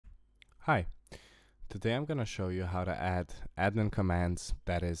Hi, today I'm going to show you how to add admin commands,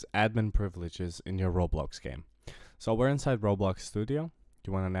 that is admin privileges, in your Roblox game. So we're inside Roblox Studio.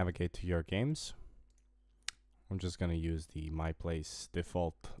 You want to navigate to your games. I'm just going to use the My Place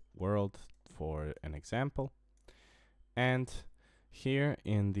default world for an example. And here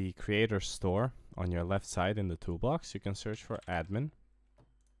in the creator store on your left side in the toolbox, you can search for admin.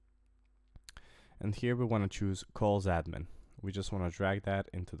 And here we want to choose calls admin. We just want to drag that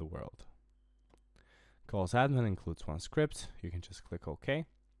into the world. Calls admin includes one script. You can just click OK.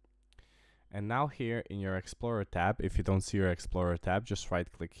 And now here in your Explorer tab, if you don't see your Explorer tab, just right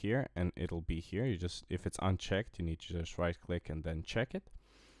click here and it'll be here. If it's unchecked, you need to just right click and then check it.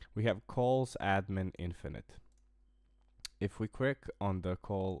 We have calls admin infinite. If we click on the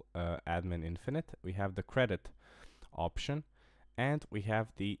call admin infinite, we have the credit option and we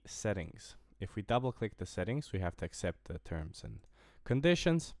have the settings. If we double click the settings, we have to accept the terms and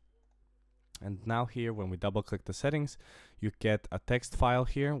conditions. And now here, when we double click the settings, you get a text file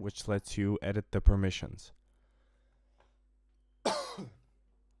here, which lets you edit the permissions.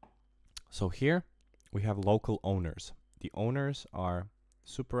 So here we have local owners. The owners are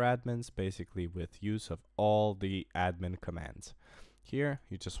super admins, basically with use of all the admin commands. Here,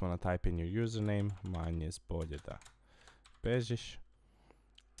 you just want to type in your username, mine is Boljeda Bežić,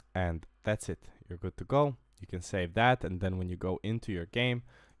 and that's it. You're good to go. You can save that, and then when you go into your game,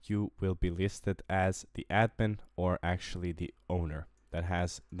 you will be listed as the admin, or actually the owner that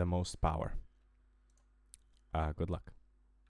has the most power. Good luck.